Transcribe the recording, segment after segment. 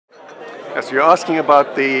So you're asking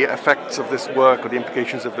about the effects of this work or the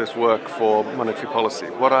implications of this work for monetary policy.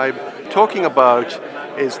 What I'm talking about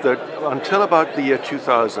is that until about the year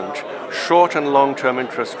 2000, short and long-term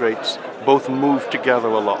interest rates both moved together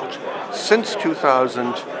a lot. Since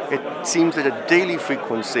 2000, it seems that at daily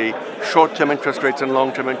frequency, short-term interest rates and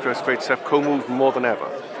long-term interest rates have co-moved more than ever.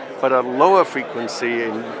 But at lower frequency,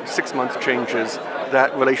 in 6-month changes,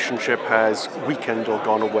 that relationship has weakened or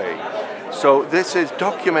gone away. So this is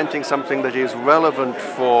documenting something that is relevant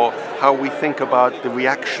for how we think about the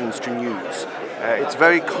reactions to news. It's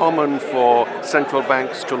very common for central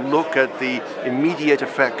banks to look at the immediate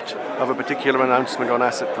effect of a particular announcement on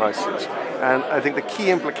asset prices. And I think the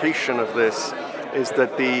key implication of this is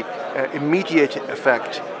that the immediate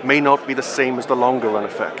effect may not be the same as the longer run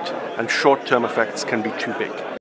effect, and short-term effects can be too big.